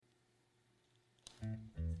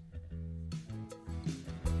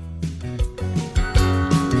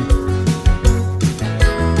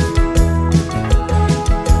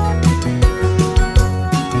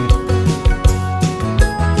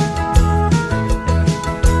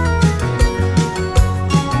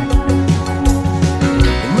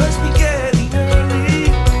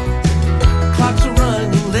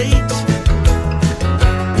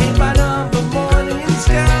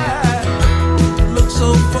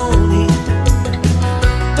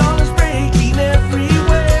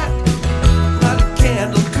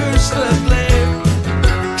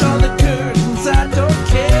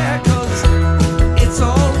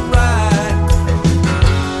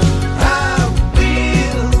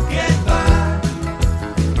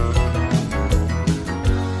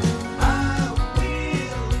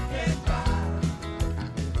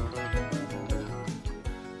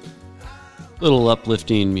Little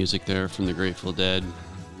uplifting music there from the Grateful Dead.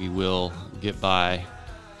 We will get by.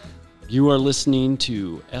 You are listening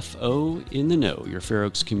to FO in the Know, your Fair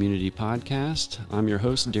Oaks community podcast. I'm your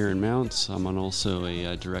host, Darren Mounts. I'm also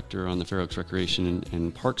a director on the Fair Oaks Recreation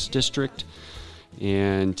and Parks District.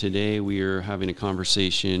 And today we are having a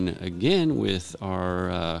conversation again with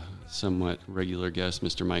our somewhat regular guest,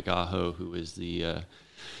 Mr. Mike Aho, who is the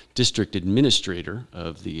district administrator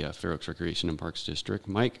of the Fair Oaks Recreation and Parks District.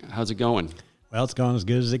 Mike, how's it going? Well, it's going as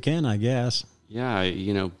good as it can, I guess. Yeah,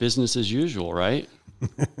 business as usual, right?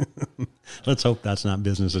 Let's hope that's not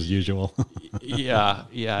business as usual. Yeah.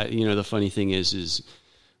 The funny thing is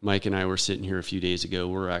Mike and I were sitting here a few days ago.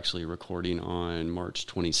 We're actually recording on March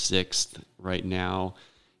 26th right now.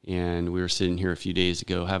 And we were sitting here a few days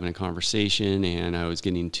ago having a conversation, and I was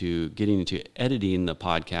getting into editing the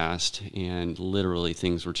podcast, and literally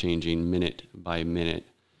things were changing minute by minute.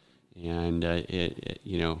 And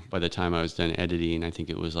by the time I was done editing, I think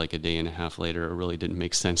it was like a day and a half later, it really didn't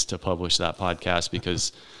make sense to publish that podcast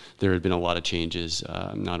because there had been a lot of changes,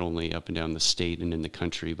 not only up and down the state and in the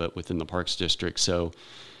country, but within the Parks District. So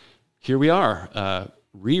here we are,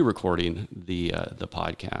 re-recording the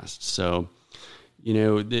podcast. So,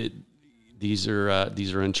 these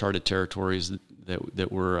are uncharted territories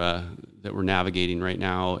that we're navigating right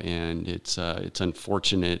now, and it's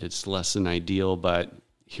unfortunate. It's less than ideal, but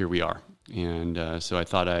here we are. And so I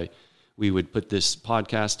thought we would put this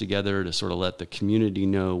podcast together to sort of let the community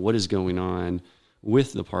know what is going on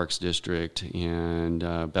with the Parks District and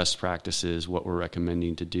best practices, what we're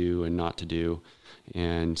recommending to do and not to do,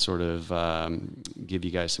 and sort of give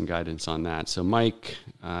you guys some guidance on that. So Mike,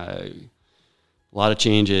 a lot of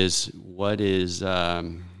changes. Where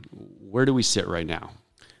do we sit right now?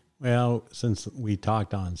 Well, since we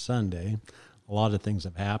talked on Sunday, a lot of things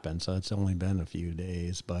have happened, so it's only been a few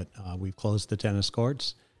days, but we've closed the tennis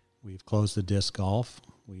courts, we've closed the disc golf,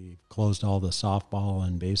 we've closed all the softball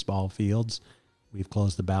and baseball fields, we've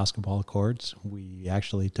closed the basketball courts. We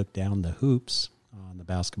actually took down the hoops on the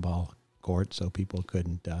basketball court so people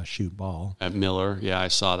couldn't shoot ball. At Miller, yeah, I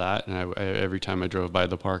saw that, and every time I drove by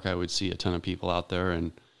the park, I would see a ton of people out there,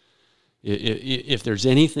 and if there's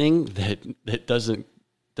anything that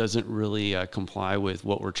doesn't really comply with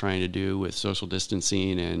what we're trying to do with social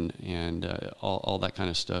distancing and all that kind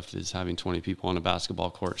of stuff, is having 20 people on a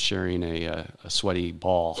basketball court sharing a sweaty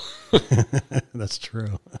ball. That's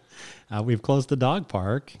true. We've closed the dog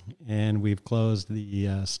park, and we've closed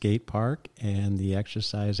the skate park and the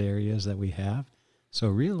exercise areas that we have. So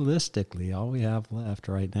realistically, all we have left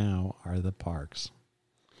right now are the parks.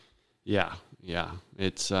 Yeah.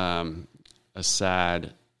 It's a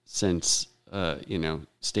sad sense,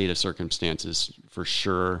 state of circumstances for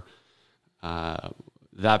sure.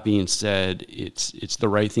 That being said, it's the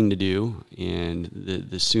right thing to do, and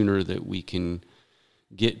the sooner that we can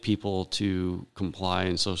get people to comply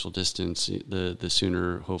and social distance, the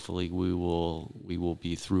sooner hopefully we will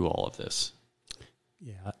be through all of this.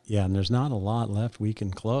 Yeah, and there's not a lot left we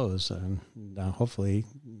can close, and hopefully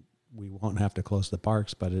we won't have to close the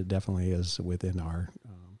parks, but it definitely is within our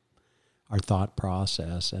thought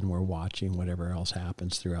process, and we're watching whatever else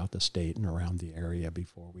happens throughout the state and around the area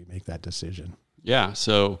before we make that decision. Yeah.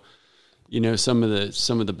 So, some of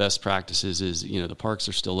the best practices is, the parks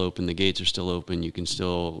are still open, the gates are still open. You can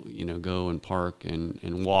still, go and park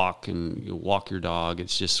and walk and walk your dog.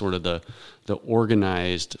 It's just sort of the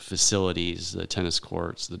organized facilities, the tennis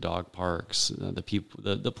courts, the dog parks,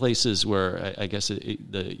 the places where I guess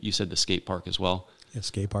you said the skate park as well. Yeah,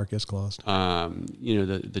 skate park is closed.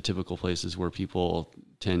 The typical places where people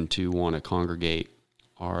tend to want to congregate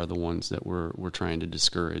are the ones that we're trying to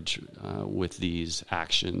discourage with these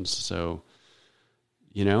actions. So,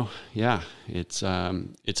 it's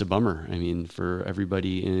a bummer. I mean, for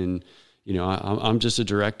everybody in, I'm just a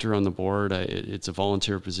director on the board. It's a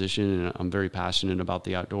volunteer position, and I'm very passionate about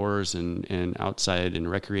the outdoors and outside and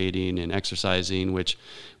recreating and exercising, which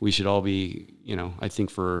we should all be, I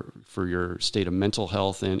think for your state of mental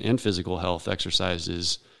health and physical health, exercise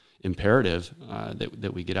is imperative,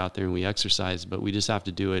 that we get out there and we exercise, but we just have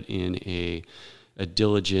to do it in a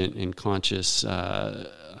diligent and conscious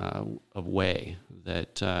of way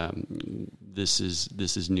that this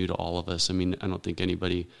is new to all of us. I mean, I don't think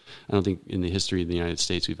in the history of the United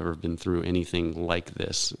States we've ever been through anything like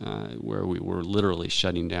this, where we were literally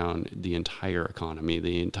shutting down the entire economy,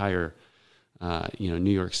 the entire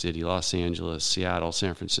New York City, Los Angeles, Seattle,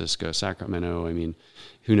 San Francisco, Sacramento. I mean,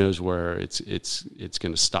 who knows where it's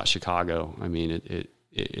going to stop? Chicago. I mean,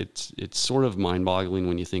 it's sort of mind-boggling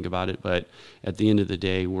when you think about it. But at the end of the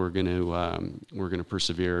day, we're going to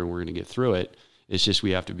persevere and we're going to get through it. It's just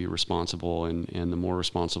we have to be responsible, and the more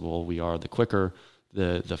responsible we are, the quicker,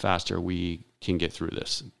 the faster we can get through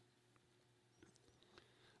this.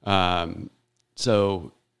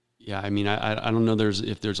 So yeah, I mean, I don't know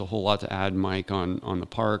if there's a whole lot to add, Mike, on the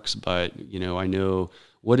parks, but I know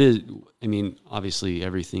obviously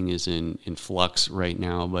everything is in flux right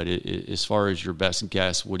now, but as far as your best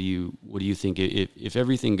guess, what do you think if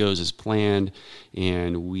everything goes as planned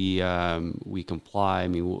and we comply? I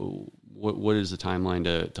mean, what is the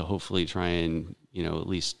timeline to hopefully try and at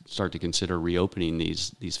least start to consider reopening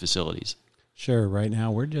these facilities? Sure. Right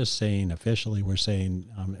now, we're just saying officially, we're saying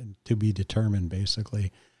to be determined,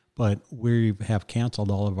 basically. But we have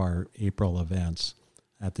canceled all of our April events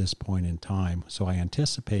at this point in time. So I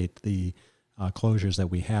anticipate the closures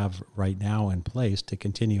that we have right now in place to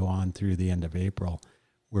continue on through the end of April.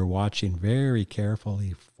 We're watching very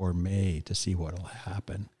carefully for May to see what will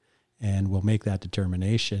happen. And we'll make that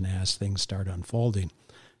determination as things start unfolding.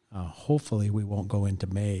 Hopefully we won't go into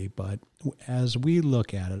May, but as we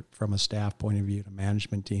look at it from a staff point of view, a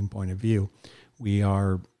management team point of view, we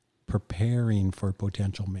are preparing for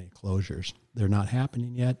potential May closures. They're not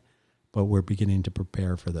happening yet, but we're beginning to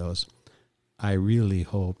prepare for those. I really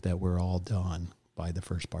hope that we're all done by the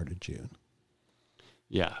first part of June.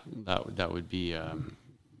 Yeah, that would be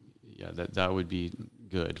that would be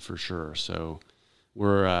good for sure. So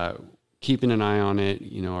we're keeping an eye on it.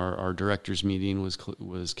 Our directors meeting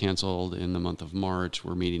was canceled in the month of March.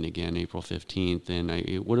 We're meeting again April 15th.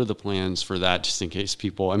 And what are the plans for that, just in case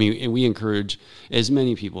people, and we encourage as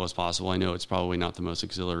many people as possible. I know it's probably not the most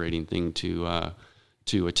exhilarating thing to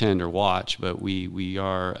attend or watch, but we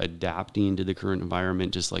are adapting to the current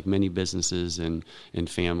environment, just like many businesses and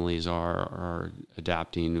families are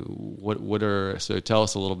adapting. So tell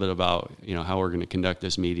us a little bit about, how we're going to conduct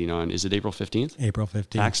this meeting on, is it April 15th? April 15th.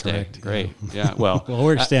 Tax correct. Day. Great. Yeah. Well,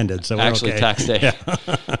 we're extended, so we're actually okay. Tax Day. Yeah.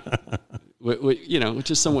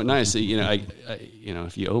 Which is somewhat nice.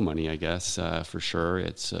 If you owe money, I guess, for sure,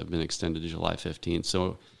 it's been extended to July 15th.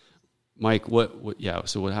 So Mike,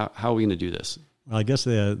 how are we going to do this? Well, I guess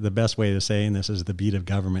the best way of saying this is the beat of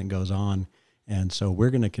government goes on. And so we're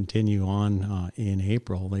going to continue on in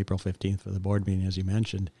April 15th for the board meeting, as you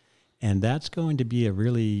mentioned. And that's going to be a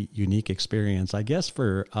really unique experience, I guess,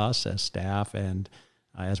 for us as staff. And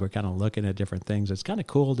as we're kind of looking at different things, it's kind of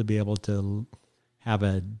cool to be able to have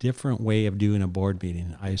a different way of doing a board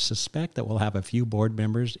meeting. I suspect that we'll have a few board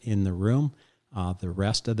members in the room. The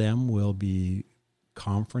rest of them will be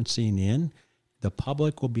conferencing in. The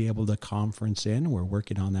public will be able to conference in. We're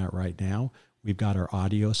working on that right now. We've got our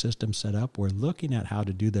audio system set up. We're looking at how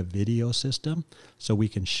to do the video system so we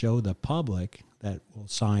can show the public that will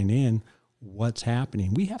sign in what's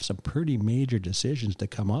happening. We have some pretty major decisions to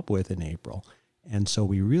come up with in April. And so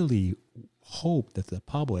we really hope that the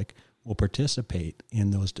public will participate in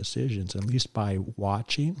those decisions, at least by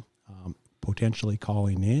watching, potentially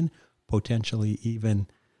calling in, potentially even,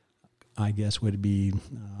 I guess, would be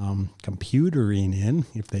computering in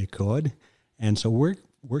if they could. And so we're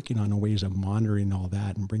working on ways of monitoring all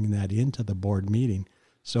that and bringing that into the board meeting.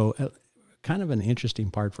 So kind of an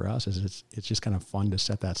interesting part for us is it's just kind of fun to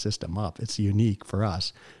set that system up. It's unique for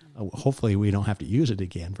us. Hopefully we don't have to use it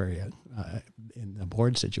again in the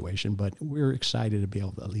board situation, but we're excited to be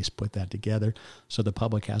able to at least put that together so the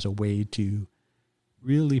public has a way to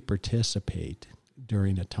really participate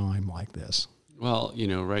during a time like this. Well,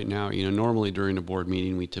 right now, normally during a board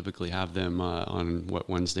meeting, we typically have them on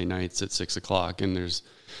Wednesday nights at 6:00, and there's,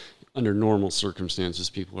 under normal circumstances,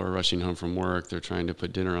 people are rushing home from work. They're trying to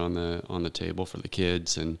put dinner on the table for the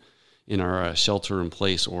kids, and in our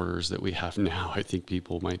shelter-in-place orders that we have now, I think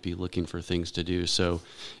people might be looking for things to do. So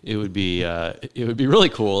it would be really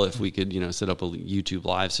cool if we could set up a YouTube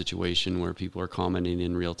live situation where people are commenting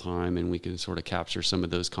in real time, and we can sort of capture some of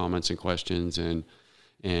those comments and questions and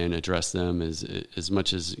address them as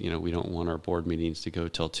much as, we don't want our board meetings to go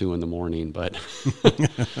till 2 a.m, but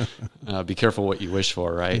be careful what you wish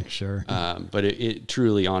for, right? Sure. But it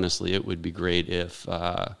truly, honestly, it would be great if,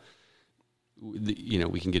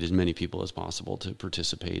 we can get as many people as possible to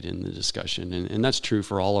participate in the discussion. And that's true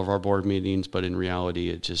for all of our board meetings, but in reality,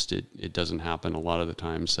 it doesn't happen a lot of the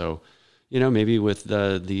time. So, maybe with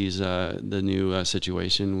the new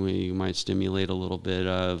situation, we might stimulate a little bit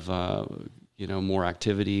of, more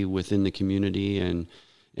activity within the community,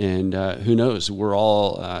 and who knows, we're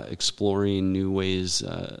all exploring new ways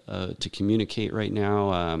to communicate right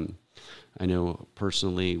now. I know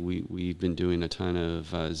personally we've been doing a ton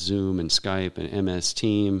of Zoom and Skype and MS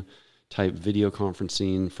Team type video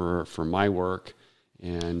conferencing for my work,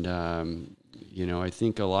 and I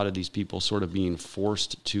think a lot of these people sort of being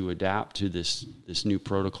forced to adapt to this new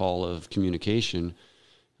protocol of communication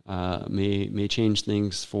may change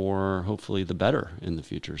things for hopefully the better in the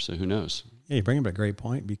future. So who knows? Yeah, you bring up a great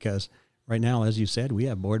point, because right now, as you said, we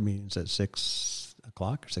have board meetings at 6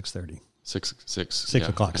 o'clock or 6:30. 6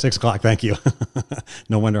 o'clock. 6 o'clock. Thank you.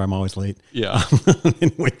 No wonder I'm always late. Yeah.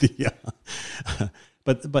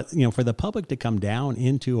 But for the public to come down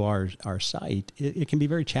into our site, it can be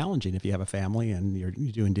very challenging if you have a family and you're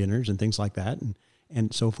doing dinners and things like that.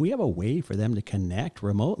 And so if we have a way for them to connect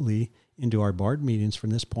remotely into our board meetings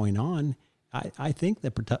from this point on, I think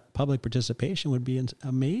the public participation would be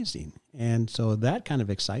amazing. And so that kind of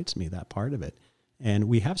excites me, that part of it. And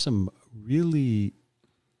we have some really,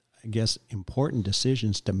 I guess, important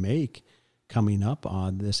decisions to make coming up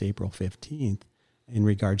on this April 15th in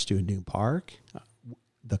regards to a new park,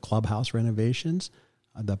 the clubhouse renovations,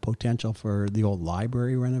 the potential for the old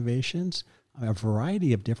library renovations, a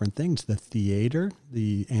variety of different things. The theater,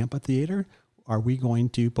 the amphitheater, are we going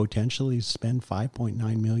to potentially spend $5.9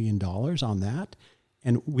 million on that?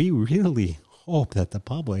 And we really hope that the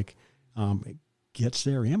public gets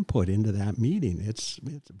their input into that meeting. It's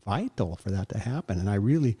vital for that to happen. And I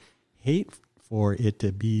really hate for it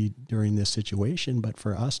to be during this situation, but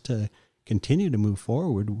for us to continue to move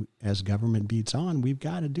forward as government beats on, we've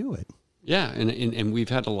got to do it. Yeah, and we've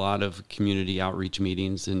had a lot of community outreach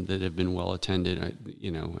meetings that have been well attended. I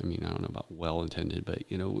don't know about well attended, but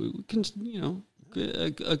we can,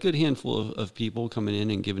 a good handful of people coming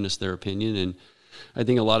in and giving us their opinion. And I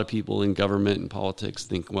think a lot of people in government and politics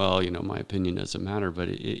think, well, my opinion doesn't matter, but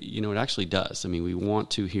it actually does. I mean, we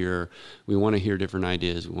want to hear different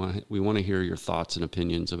ideas. We want to hear your thoughts and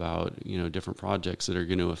opinions about, different projects that are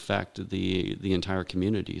going to affect the entire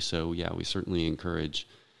community. So yeah, we certainly encourage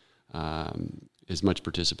as much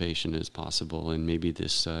participation as possible, and maybe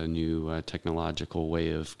this new technological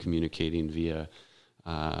way of communicating via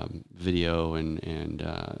video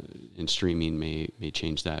and streaming may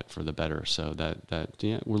change that for the better. So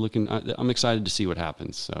we're looking. I'm excited to see what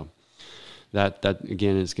happens. So that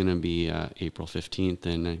again is going to be April 15th,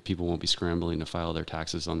 and people won't be scrambling to file their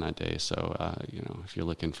taxes on that day. So if you're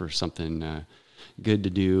looking for something good to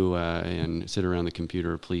do and sit around the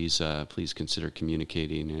computer, please consider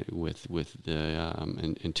communicating with the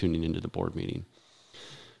and tuning into the board meeting.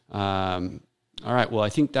 All right. Well, I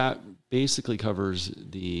think that basically covers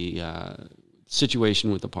the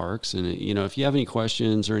situation with the parks. And if you have any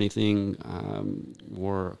questions or anything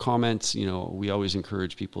or comments, we always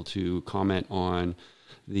encourage people to comment on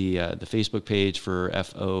the Facebook page for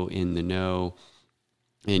FO in the Know.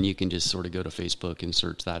 And you can just sort of go to Facebook and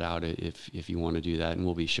search that out if you want to do that. And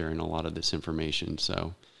we'll be sharing a lot of this information.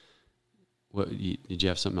 So did you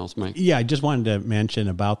have something else, Mike? Yeah, I just wanted to mention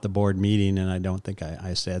about the board meeting, and I don't think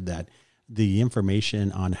I said that. The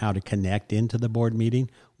information on how to connect into the board meeting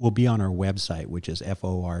will be on our website, which is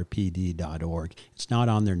forpd.org. It's not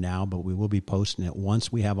on there now, but we will be posting it once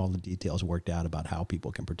we have all the details worked out about how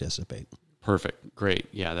people can participate. Perfect. Great.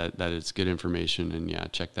 Yeah, that is good information, and yeah,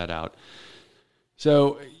 check that out.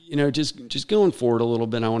 So, just going forward a little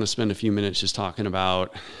bit, I want to spend a few minutes just talking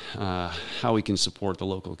about how we can support the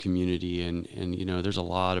local community. And there's a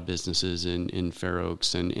lot of businesses in Fair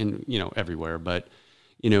Oaks and everywhere, but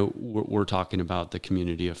we're talking about the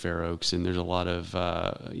community of Fair Oaks, and there's a lot of,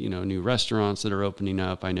 new restaurants that are opening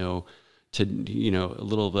up. I know a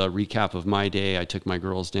little recap of my day. I took my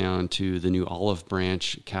girls down to the new Olive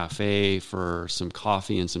Branch Cafe for some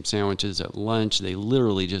coffee and some sandwiches at lunch. They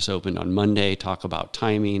literally just opened on Monday. Talk about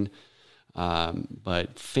timing.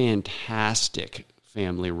 But fantastic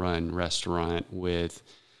family-run restaurant with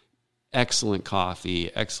excellent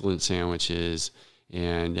coffee, excellent sandwiches.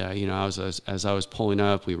 And, as I was pulling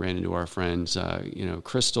up, we ran into our friends,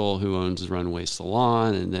 Crystal, who owns the Runway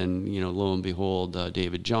Salon. And then, lo and behold,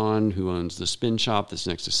 David John, who owns the Spin Shop that's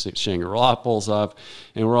next to Shangri-La, pulls up.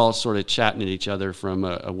 And we're all sort of chatting at each other from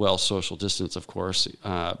a social distance, of course.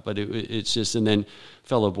 But it's just, and then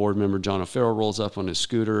fellow board member John O'Farrell rolls up on his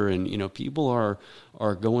scooter. And, people are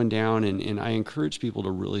going down. And I encourage people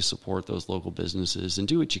to really support those local businesses and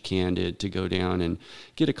do what you can to go down and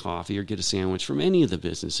get a coffee or get a sandwich from any of the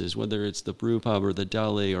businesses, whether it's the Brew Pub or the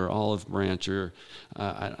Deli or Olive Branch or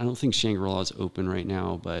I don't think Shangri-La is open right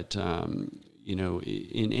now, but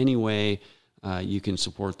in any way you can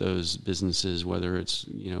support those businesses, whether it's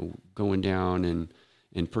going down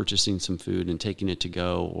and purchasing some food and taking it to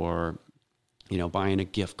go, or buying a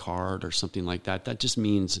gift card or something like that. That just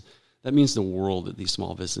means that means the world to these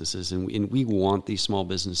small businesses. And we want these small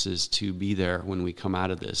businesses to be there when we come out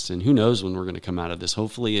of this. And who knows when we're going to come out of this?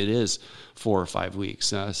 Hopefully it is 4 or 5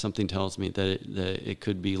 weeks. Something tells me that it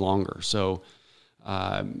could be longer. So,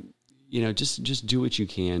 just do what you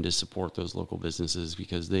can to support those local businesses,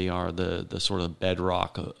 because they are the sort of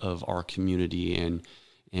bedrock of our community.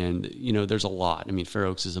 And there's a lot. I mean, Fair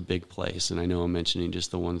Oaks is a big place, and I know I'm mentioning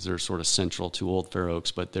just the ones that are sort of central to Old Fair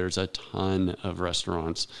Oaks, but there's a ton of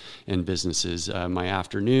restaurants and businesses. My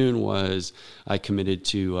afternoon I committed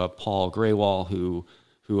to Paul Graywall, who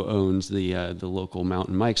owns the local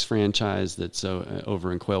Mountain Mike's franchise that's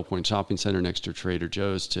over in Quail Point Shopping Center next to Trader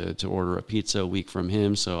Joe's, to order a pizza a week from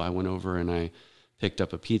him. So I went over and I picked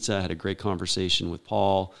up a pizza. I had a great conversation with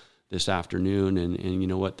Paul this afternoon, and you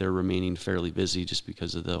know what, they're remaining fairly busy just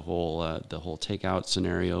because of the whole takeout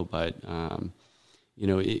scenario, but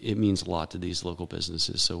it means a lot to these local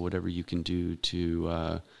businesses. So whatever you can do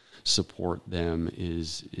to support them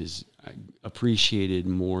is appreciated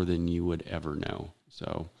more than you would ever know.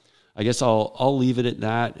 So I guess I'll leave it at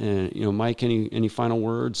that. And Mike, any final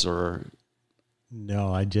words? Or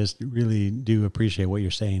no, I just really do appreciate what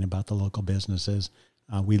you're saying about the local businesses.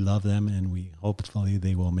 We love them, and we hopefully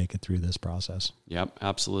they will make it through this process. Yep,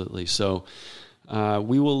 absolutely. So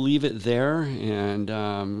we will leave it there, and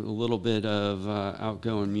a little bit of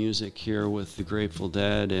outgoing music here with the Grateful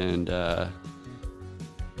Dead, and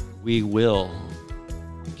we will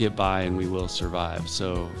get by and we will survive.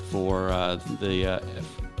 So for the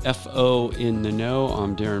FO in the Know,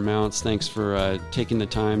 I'm Darren Mounts. Thanks for taking the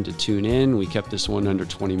time to tune in. We kept this one under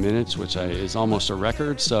 20 minutes, which is almost a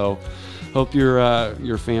record. So hope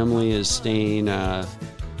your family is staying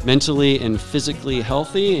mentally and physically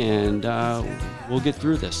healthy, and we'll get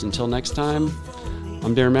through this. Until next time,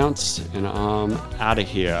 I'm Darren Mounts, and I'm out of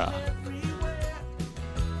here.